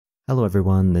Hello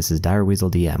everyone, this is Weasel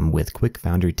DM with quick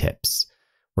Foundry tips.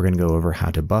 We're going to go over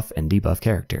how to buff and debuff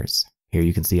characters. Here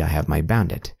you can see I have my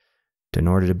Bandit. In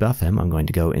order to buff him, I'm going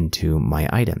to go into my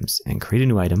items and create a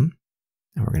new item.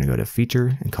 And we're going to go to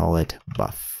feature and call it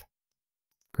buff.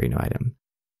 Create a new item.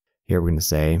 Here we're going to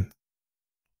say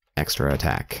extra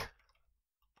attack.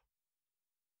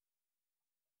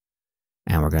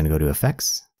 And we're going to go to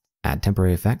effects, add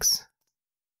temporary effects.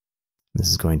 This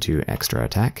is going to extra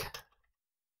attack.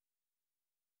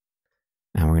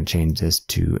 And we're going to change this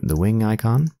to the wing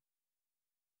icon.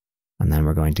 And then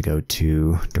we're going to go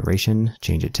to duration,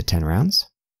 change it to 10 rounds.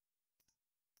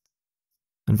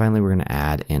 And finally, we're going to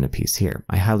add in a piece here.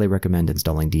 I highly recommend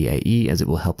installing DAE as it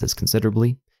will help this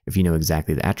considerably. If you know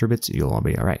exactly the attributes, you'll all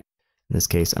be all right. In this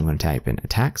case, I'm going to type in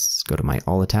attacks, go to my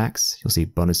all attacks. You'll see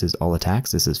bonuses, all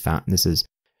attacks. This is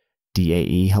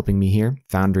DAE helping me here.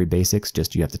 Foundry basics,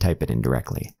 just you have to type it in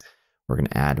directly. We're going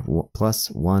to add plus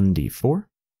 1d4.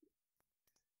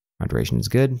 Our duration is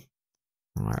good.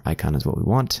 Our icon is what we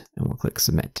want, and we'll click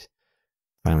submit.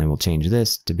 Finally, we'll change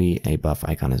this to be a buff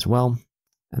icon as well,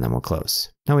 and then we'll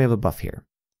close. Now we have a buff here,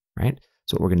 right?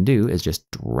 So what we're going to do is just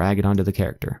drag it onto the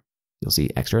character. You'll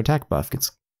see extra attack buff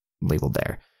gets labeled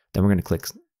there. Then we're going to click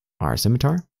our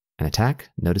scimitar and attack.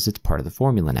 Notice it's part of the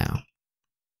formula now.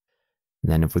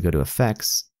 And then if we go to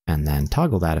effects and then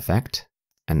toggle that effect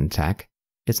and attack,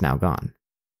 it's now gone.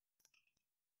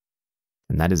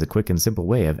 And that is a quick and simple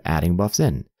way of adding buffs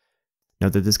in.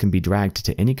 Note that this can be dragged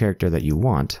to any character that you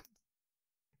want.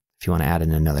 If you want to add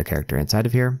in another character inside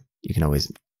of here, you can always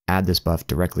add this buff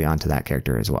directly onto that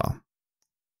character as well.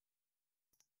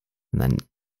 And then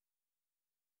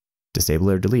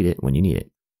disable or delete it when you need it.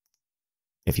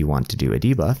 If you want to do a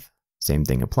debuff, same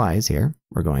thing applies here.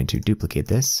 We're going to duplicate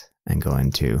this and go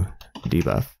into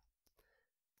debuff.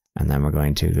 And then we're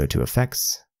going to go to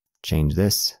effects, change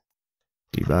this,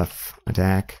 debuff,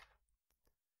 attack,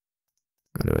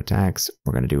 go to attacks.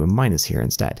 We're going to do a minus here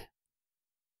instead.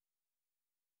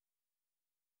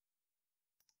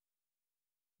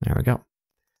 There we go.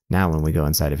 Now when we go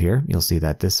inside of here, you'll see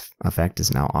that this effect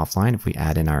is now offline. If we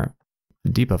add in our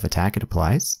debuff attack, it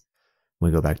applies.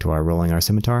 When we go back to our rolling our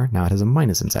scimitar, now it has a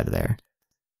minus inside of there.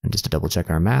 And just to double check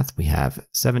our math, we have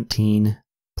 17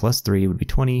 plus 3 would be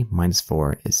 20, minus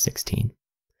 4 is 16.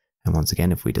 And once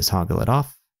again, if we just toggle it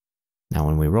off, now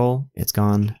when we roll, it's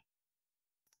gone.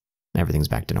 Everything's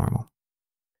back to normal.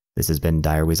 This has been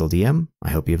Weasel DM.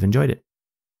 I hope you've enjoyed it.